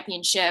 win a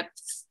championship,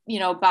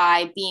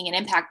 by being an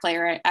impact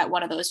player at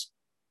one of those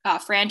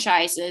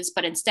franchises,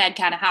 but instead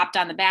kind of hopped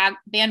on the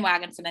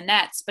bandwagon for the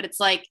Nets. But it's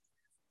like,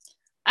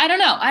 I don't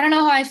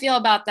know how I feel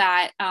about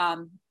that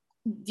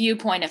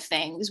viewpoint of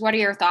things. What are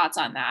your thoughts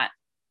on that?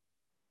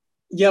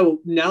 Yeah, well,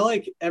 now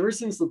ever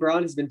since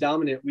LeBron has been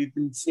dominant, we've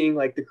been seeing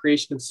the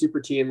creation of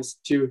super teams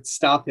to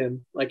stop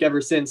him.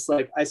 Ever since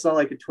I saw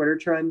a Twitter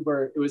trend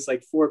where it was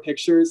 4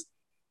 pictures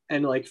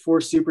and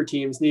 4 super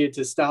teams needed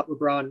to stop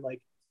LeBron.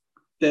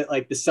 The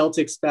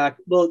Celtics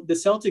the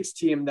Celtics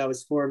team that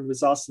was formed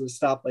was also to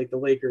stop the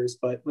Lakers,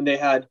 but when they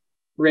had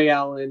Ray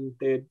Allen,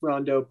 they had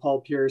Rondo,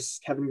 Paul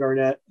Pierce, Kevin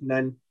Garnett, and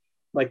then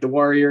the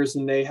Warriors,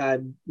 and they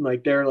had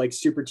their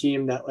super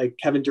team that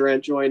Kevin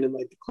Durant joined, and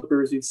the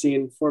Clippers we've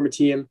seen form a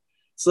team.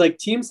 So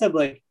teams have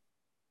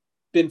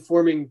been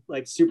forming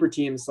super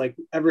teams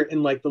ever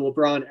in the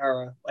LeBron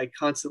era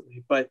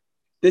constantly, but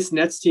this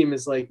Nets team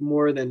is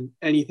more than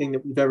anything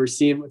that we've ever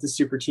seen with a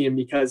super team,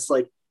 because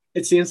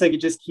it seems it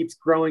just keeps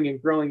growing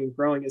and growing and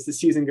growing as the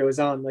season goes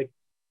on.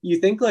 You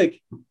think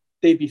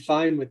they'd be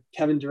fine with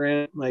Kevin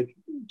Durant,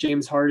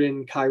 James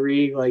Harden,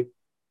 Kyrie,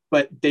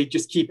 but they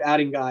just keep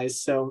adding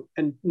guys. So,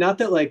 and not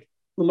that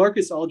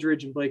LaMarcus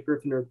Aldridge and Blake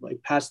Griffin are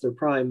past their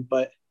prime,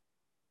 but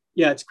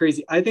yeah, it's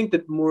crazy. I think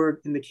that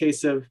more in the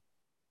case of,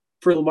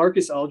 for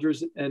LaMarcus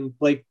Aldridge and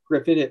Blake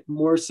Griffin, it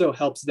more so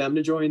helps them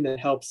to join than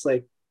helps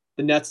the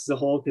Nets as a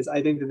whole, because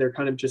I think that they're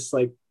kind of just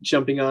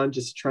jumping on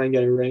just to try and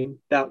get a ring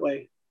that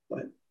way.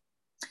 But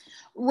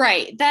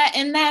right,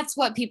 that's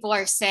what people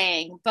are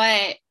saying.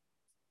 But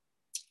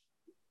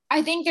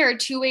I think there are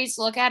 2 ways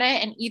to look at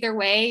it, and either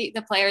way,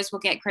 the players will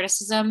get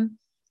criticism.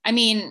 I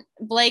mean,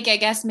 Blake, I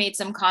guess, made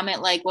some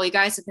comment well, you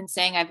guys have been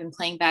saying I've been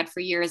playing bad for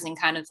years, and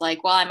kind of well,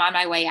 I'm on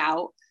my way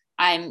out.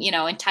 I'm,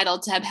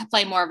 entitled to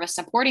play more of a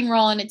supporting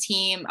role in a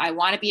team. I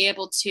want to be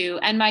able to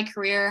end my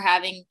career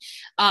having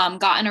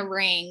gotten a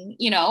ring,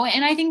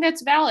 and I think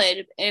that's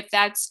valid if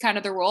that's kind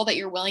of the role that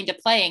you're willing to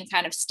play and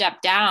kind of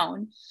step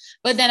down.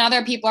 But then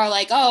other people are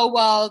oh,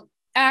 well,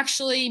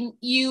 actually,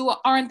 you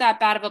aren't that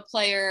bad of a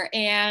player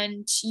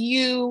and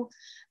you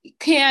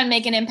can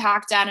make an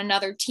impact on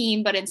another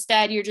team, but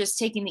instead you're just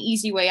taking the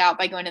easy way out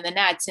by going to the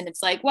Nets. And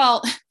it's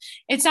well,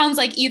 it sounds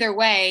either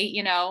way,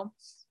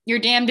 you're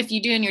damned if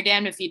you do and you're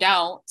damned if you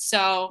don't.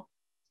 So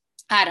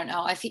I don't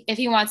know. If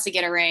he wants to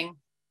get a ring,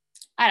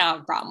 I don't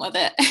have a problem with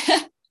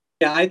it.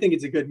 Yeah, I think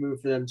it's a good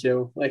move for them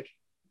too.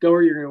 Go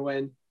where you're going to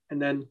win.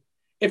 And then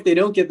if they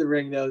don't get the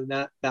ring, though, then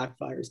that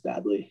backfires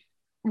badly.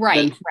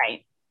 Right.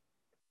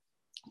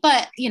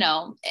 But,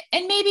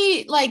 and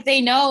maybe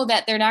they know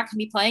that they're not going to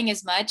be playing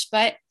as much,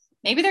 but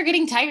maybe they're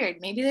getting tired.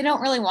 Maybe they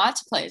don't really want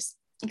to play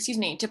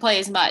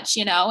as much,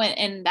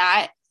 and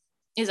that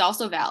is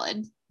also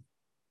valid.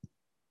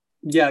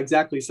 Yeah,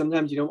 exactly.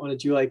 Sometimes you don't want to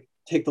do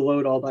take the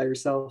load all by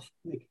yourself.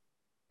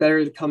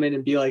 Better to come in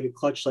and be a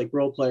clutch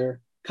role player.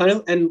 Kind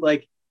of, and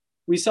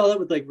we saw that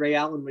with Ray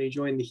Allen when he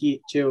joined the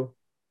Heat too,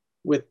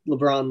 with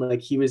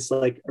LeBron. He was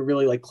a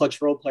really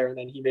clutch role player, and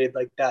then he made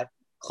that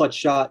clutch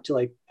shot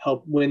to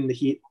help win the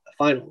Heat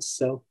finals.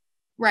 So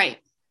right.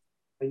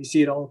 You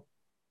see it all.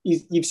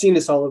 You've seen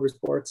this all over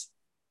sports.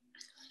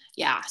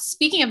 Yeah.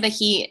 Speaking of the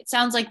Heat, it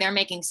sounds like they're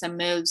making some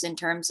moves in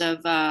terms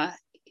of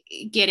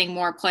getting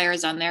more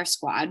players on their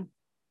squad.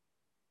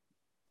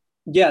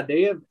 Yeah,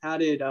 they have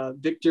added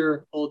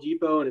Victor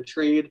Oladipo in a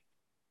trade,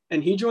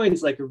 and he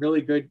joins a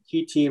really good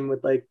Heat team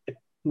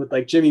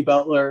with Jimmy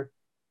Butler,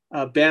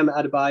 Bam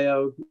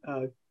Adebayo,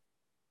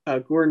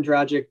 Goran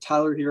Dragic,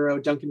 Tyler Hero,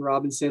 Duncan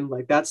Robinson.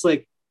 That's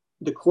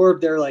the core of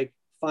their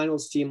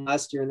finals team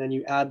last year, and then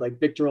you add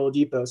Victor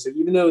Oladipo. So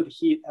even though the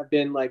Heat have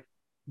been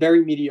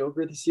very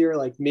mediocre this year,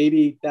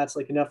 maybe that's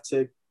enough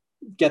to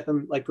get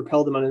them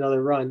propel them on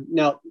another run.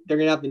 Now they're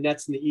gonna have the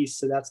Nets in the East,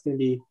 so that's gonna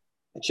be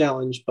a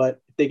challenge.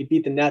 But if they could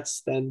beat the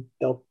Nets, then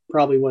they'll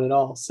probably win it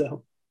all.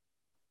 So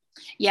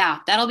yeah,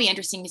 that'll be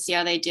interesting to see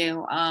how they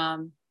do. I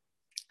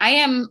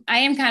am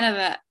kind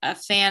of a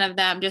fan of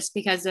them just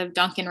because of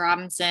Duncan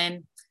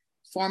Robinson.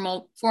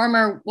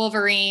 former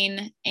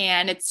Wolverine,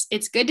 and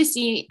it's good to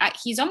see.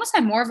 He's almost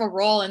had more of a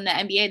role in the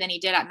NBA than he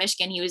did at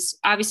Michigan. He was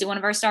obviously one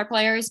of our star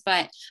players,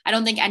 but I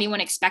don't think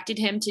anyone expected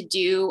him to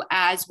do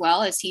as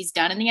well as he's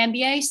done in the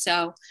NBA.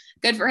 So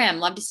good for him.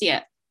 Love to see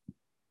it.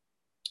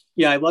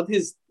 Yeah, I love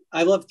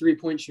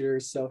 3-point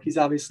shooters, so he's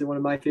obviously one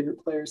of my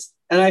favorite players.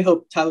 And I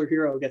hope Tyler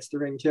Hero gets the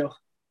ring too.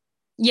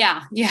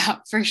 Yeah,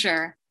 for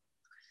sure.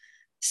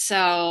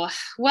 So,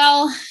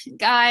 well,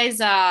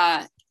 guys,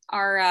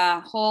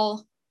 our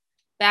whole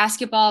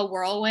basketball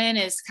whirlwind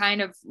is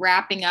kind of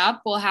wrapping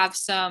up. We'll have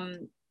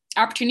some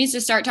opportunities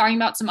to start talking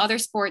about some other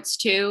sports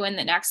too in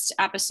the next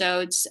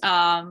episodes.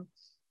 And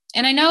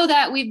I know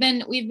that we've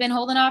been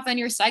holding off on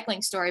your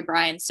cycling story,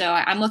 Brian. So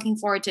I'm looking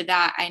forward to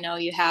that. I know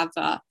you have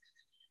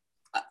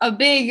a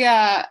big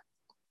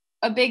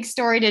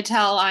story to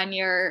tell on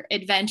your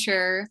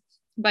adventure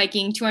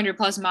biking 200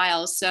 plus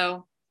miles.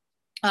 So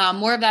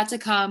more of that to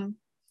come.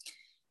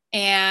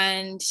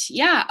 And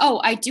yeah,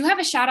 I do have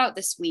a shout out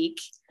this week.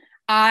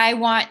 I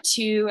want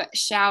to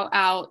shout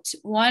out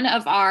one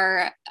of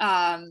our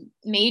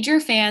major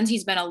fans.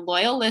 He's been a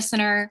loyal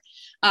listener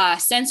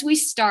since we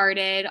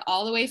started,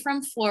 all the way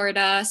from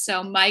Florida.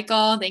 So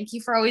Michael, thank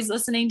you for always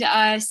listening to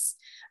us.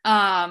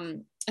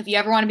 If you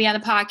ever want to be on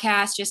the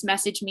podcast, just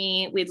message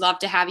me. We'd love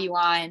to have you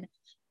on,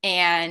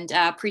 and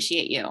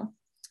appreciate you.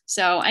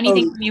 So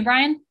anything from you,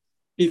 Brian?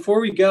 Before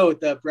we go,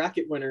 the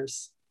bracket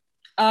winners.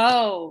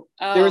 Oh.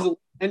 There was an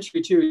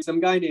entry too. Some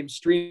guy named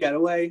Stream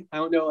Getaway. I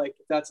don't know if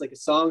that's like a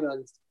song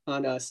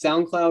on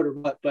SoundCloud or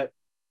what, but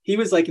he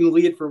was like in the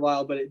lead for a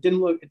while, but it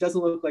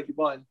doesn't look like he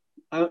won.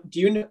 I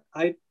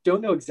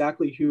don't know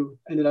exactly who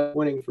ended up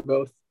winning for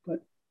both, but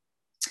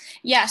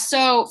yeah.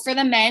 So for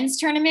the men's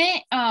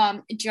tournament,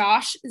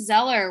 Josh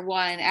Zeller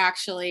won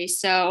actually.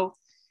 So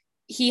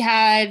he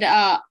had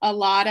a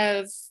lot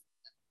of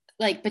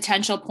like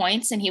potential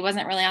points, and he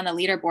wasn't really on the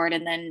leaderboard.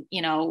 And then,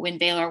 when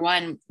Baylor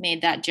won,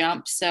 made that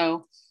jump.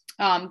 So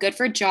good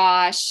for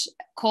Josh.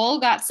 Cole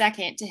got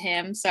second to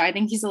him. So I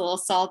think he's a little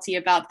salty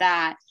about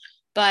that.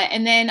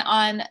 And then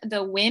on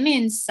the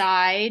women's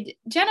side,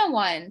 Jenna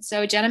won.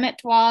 So Jenna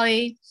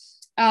Metwally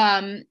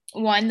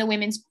won the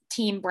women's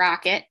team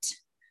bracket.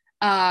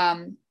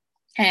 And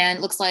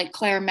looks like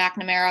Claire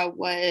McNamara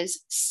was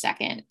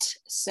second.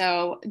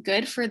 So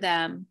good for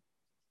them.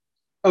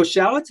 Oh,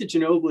 shout out to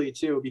Ginobili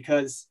too,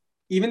 because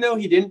even though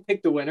he didn't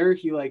pick the winner,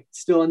 he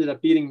still ended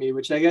up beating me,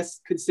 which I guess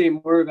could say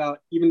more about,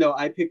 even though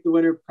I picked the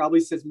winner,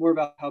 probably says more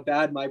about how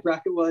bad my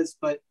bracket was,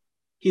 but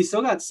he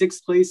still got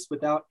 6th place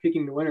without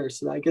picking the winner.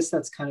 So I guess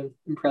that's kind of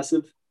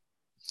impressive.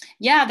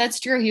 Yeah,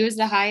 that's true. He was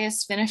the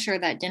highest finisher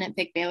that didn't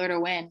pick Baylor to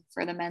win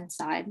for the men's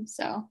side.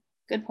 So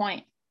good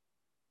point.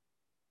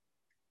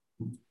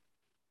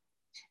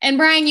 And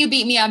Brian, you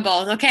beat me on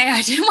both. Okay.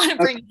 I didn't want to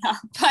bring it up.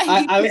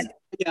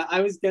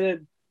 I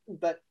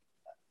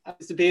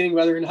was debating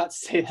whether or not to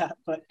say that,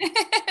 but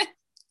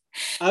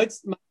my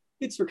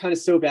tickets were kind of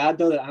so bad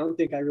though that I don't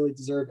think I really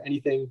deserve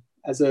anything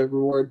as a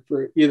reward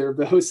for either of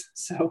those.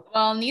 So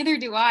well, neither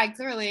do I.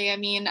 Clearly, I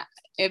mean,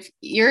 if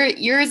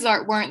yours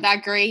weren't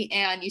that great,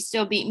 and you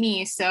still beat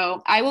me,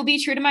 so I will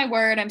be true to my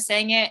word. I'm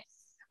saying it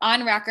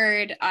on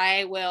record.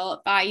 I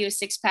will buy you a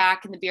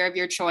 6-pack and the beer of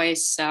your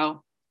choice.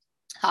 So,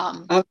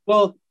 I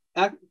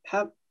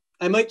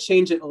might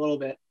change it a little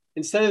bit.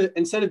 Instead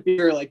of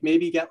beer,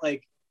 maybe get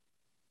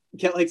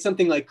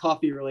something like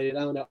coffee related. I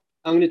don't know.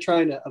 I'm going to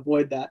try and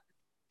avoid that.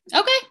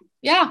 Okay.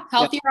 Yeah.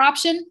 Healthier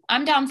option.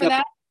 I'm down for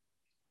that.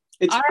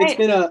 It's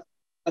been a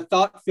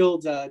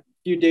thought-filled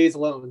few days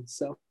alone.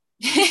 So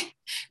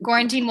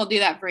quarantine will do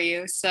that for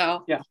you.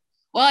 So yeah.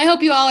 Well, I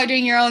hope you all are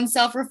doing your own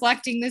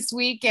self-reflecting this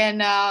week.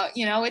 And,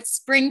 it's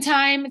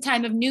springtime, a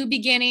time of new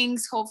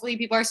beginnings. Hopefully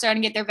people are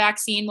starting to get their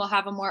vaccine. We'll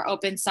have a more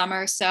open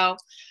summer. So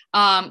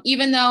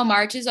even though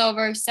March is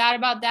over, sad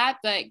about that,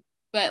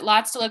 but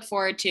lots to look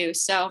forward to.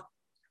 So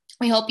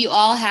we hope you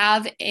all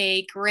have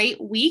a great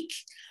week.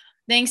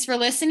 Thanks for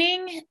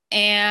listening,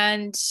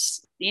 and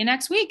see you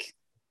next week.